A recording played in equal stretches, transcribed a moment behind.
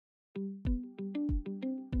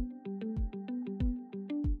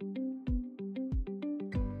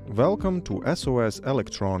Welcome to SOS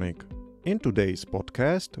Electronic. In today's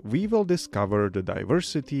podcast, we will discover the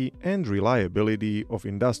diversity and reliability of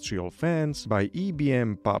industrial fans by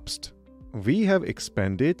ebm-papst. We have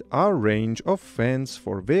expanded our range of fans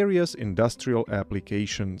for various industrial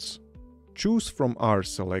applications. Choose from our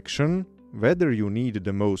selection whether you need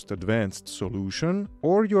the most advanced solution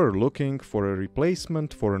or you're looking for a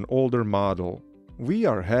replacement for an older model. We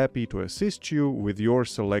are happy to assist you with your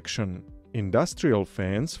selection. Industrial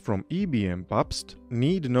fans from ebm-papst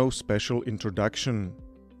need no special introduction.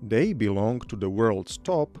 They belong to the world's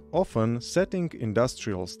top, often setting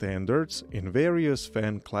industrial standards in various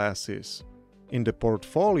fan classes. In the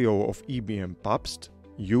portfolio of ebm-papst,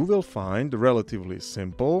 you will find relatively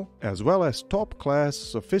simple as well as top-class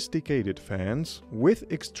sophisticated fans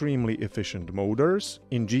with extremely efficient motors,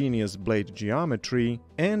 ingenious blade geometry,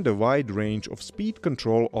 and a wide range of speed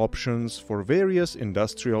control options for various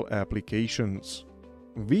industrial applications.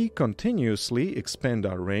 We continuously expand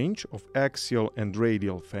our range of axial and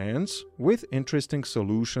radial fans with interesting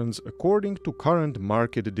solutions according to current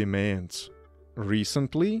market demands.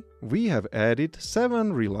 Recently, we have added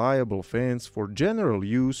 7 reliable fans for general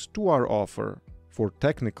use to our offer. For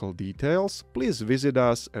technical details, please visit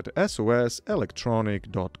us at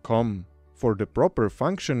soselectronic.com. For the proper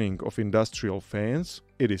functioning of industrial fans,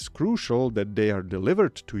 it is crucial that they are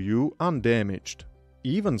delivered to you undamaged.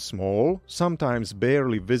 Even small, sometimes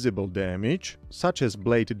barely visible damage, such as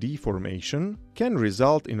blade deformation, can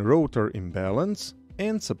result in rotor imbalance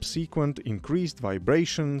and subsequent increased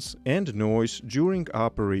vibrations and noise during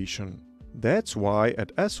operation. That's why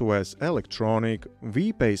at SOS Electronic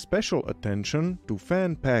we pay special attention to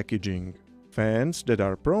fan packaging. Fans that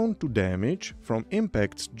are prone to damage from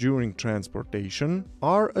impacts during transportation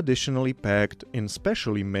are additionally packed in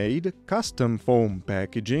specially made custom foam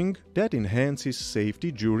packaging that enhances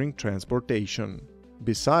safety during transportation.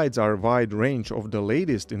 Besides our wide range of the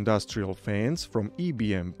latest industrial fans from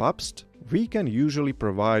ebm-papst, we can usually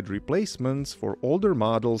provide replacements for older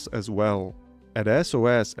models as well. At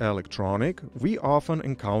SOS Electronic, we often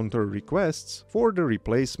encounter requests for the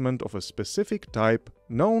replacement of a specific type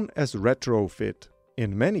known as retrofit.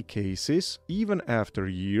 In many cases, even after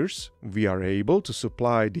years, we are able to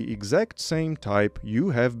supply the exact same type you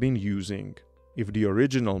have been using. If the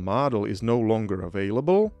original model is no longer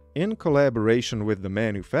available, in collaboration with the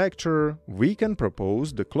manufacturer, we can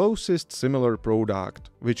propose the closest similar product,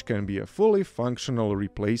 which can be a fully functional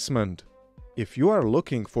replacement. If you are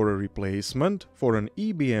looking for a replacement for an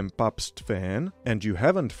ebm-papst fan and you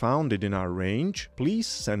haven't found it in our range, please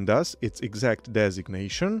send us its exact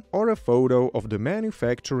designation or a photo of the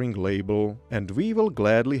manufacturing label, and we will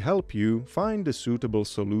gladly help you find a suitable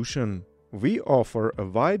solution. We offer a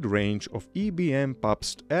wide range of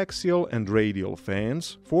ebm-papst axial and radial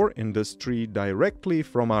fans for industry directly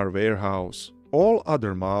from our warehouse. All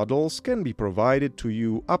other models can be provided to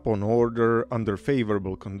you upon order under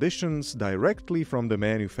favorable conditions directly from the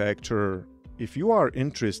manufacturer. If you are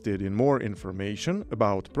interested in more information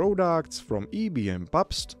about products from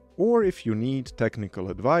ebm-papst, or if you need technical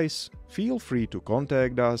advice, feel free to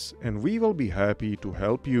contact us and we will be happy to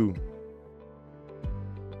help you.